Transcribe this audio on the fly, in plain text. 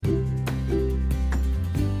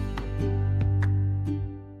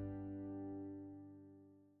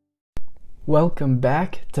Welcome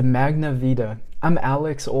back to Magna Vita. I'm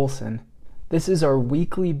Alex Olson. This is our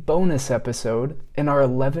weekly bonus episode in our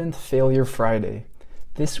 11th Failure Friday.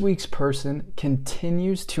 This week's person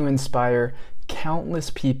continues to inspire countless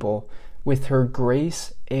people with her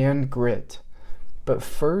grace and grit. But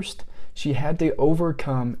first, she had to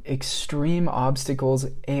overcome extreme obstacles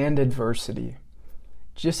and adversity.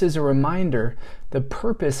 Just as a reminder, the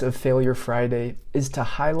purpose of Failure Friday is to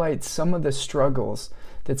highlight some of the struggles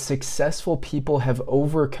that successful people have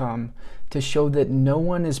overcome to show that no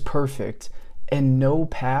one is perfect and no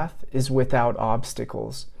path is without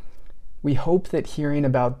obstacles. We hope that hearing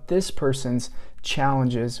about this person's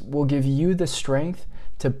challenges will give you the strength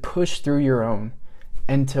to push through your own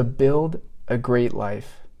and to build a great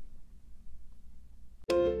life.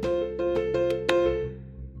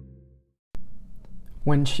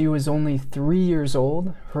 When she was only 3 years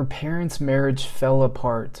old, her parents' marriage fell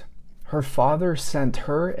apart. Her father sent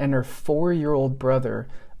her and her 4-year-old brother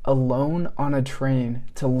alone on a train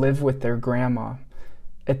to live with their grandma.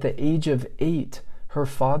 At the age of 8, her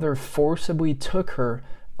father forcibly took her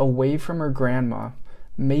away from her grandma,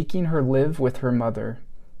 making her live with her mother.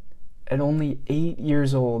 At only 8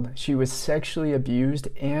 years old, she was sexually abused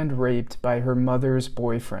and raped by her mother's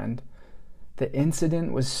boyfriend. The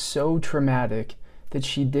incident was so traumatic that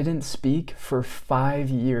she didn't speak for 5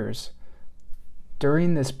 years.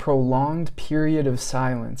 During this prolonged period of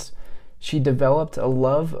silence, she developed a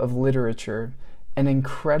love of literature, an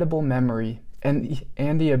incredible memory, and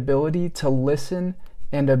the ability to listen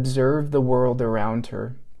and observe the world around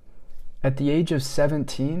her. At the age of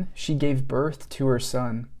 17, she gave birth to her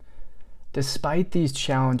son. Despite these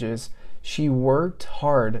challenges, she worked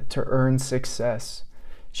hard to earn success.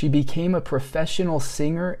 She became a professional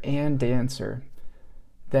singer and dancer.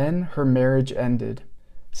 Then her marriage ended.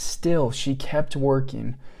 Still, she kept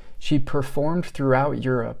working. She performed throughout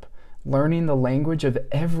Europe, learning the language of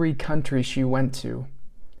every country she went to.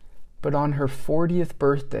 But on her 40th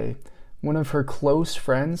birthday, one of her close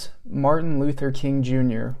friends, Martin Luther King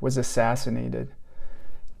Jr., was assassinated.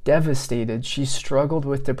 Devastated, she struggled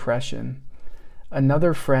with depression.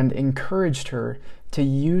 Another friend encouraged her to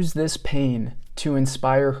use this pain to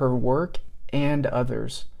inspire her work and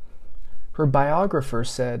others. Her biographer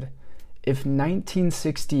said, "If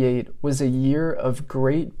 1968 was a year of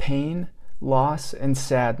great pain, loss, and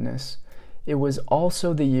sadness, it was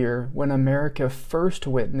also the year when America first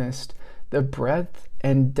witnessed the breadth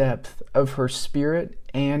and depth of her spirit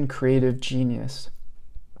and creative genius."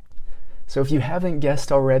 So if you haven't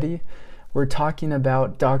guessed already, we're talking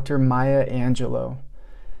about Dr. Maya Angelou.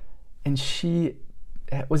 And she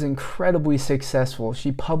was incredibly successful.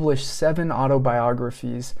 She published 7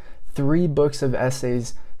 autobiographies, 3 books of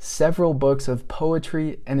essays, several books of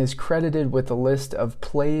poetry, and is credited with a list of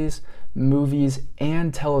plays, movies,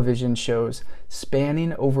 and television shows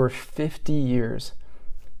spanning over 50 years.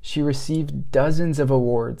 She received dozens of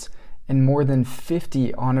awards and more than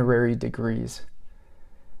 50 honorary degrees.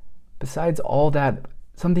 Besides all that,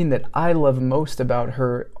 something that I love most about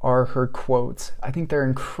her are her quotes. I think they're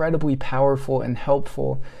incredibly powerful and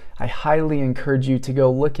helpful. I highly encourage you to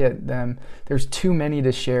go look at them. There's too many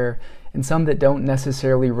to share, and some that don't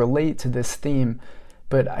necessarily relate to this theme,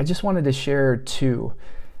 but I just wanted to share 2.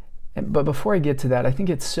 But before I get to that, I think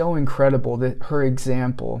it's so incredible that her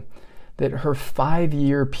example, that her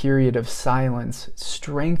 5-year period of silence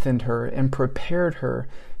strengthened her and prepared her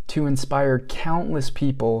to inspire countless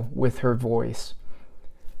people with her voice.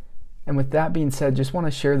 And with that being said, just want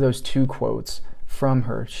to share those 2 quotes from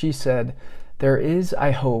her. She said, "There is,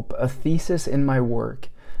 I hope, a thesis in my work.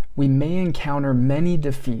 We may encounter many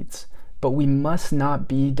defeats, but we must not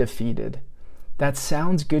be defeated. That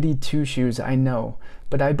sounds goody two-shoes, I know,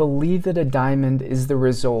 but I believe that a diamond is the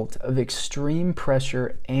result of extreme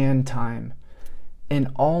pressure and time. In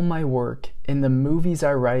all my work, in the movies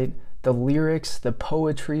I write, the lyrics, the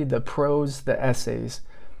poetry, the prose, the essays,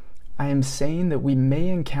 I am saying that we may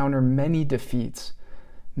encounter many defeats.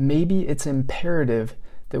 Maybe it's imperative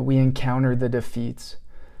that we encounter the defeats,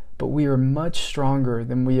 but we are much stronger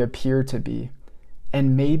than we appear to be,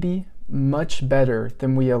 and maybe much better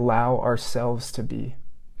than we allow ourselves to be."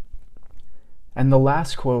 And the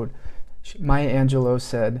last quote, Maya Angelou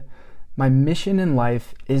said, "My mission in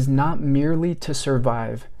life is not merely to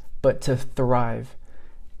survive, but to thrive,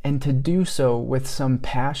 and to do so with some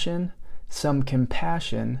passion, some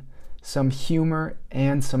compassion, some humor,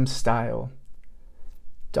 and some style."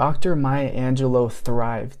 Dr. Maya Angelou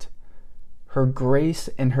thrived. Her grace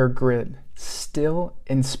and her grit still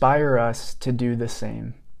inspire us to do the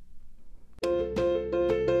same.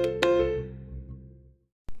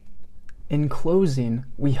 In closing,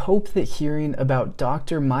 we hope that hearing about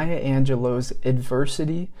Dr. Maya Angelou's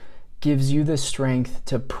adversity gives you the strength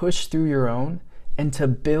to push through your own and to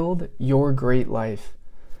build your great life.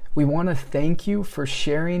 We want to thank you for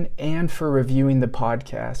sharing and for reviewing the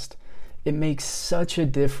podcast. It makes such a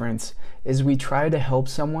difference as we try to help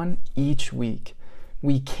someone each week.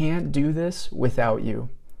 We can't do this without you.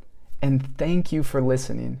 And thank you for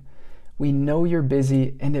listening. We know you're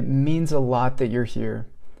busy and it means a lot that you're here.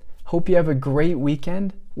 Hope you have a great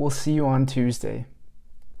weekend. We'll see you on Tuesday.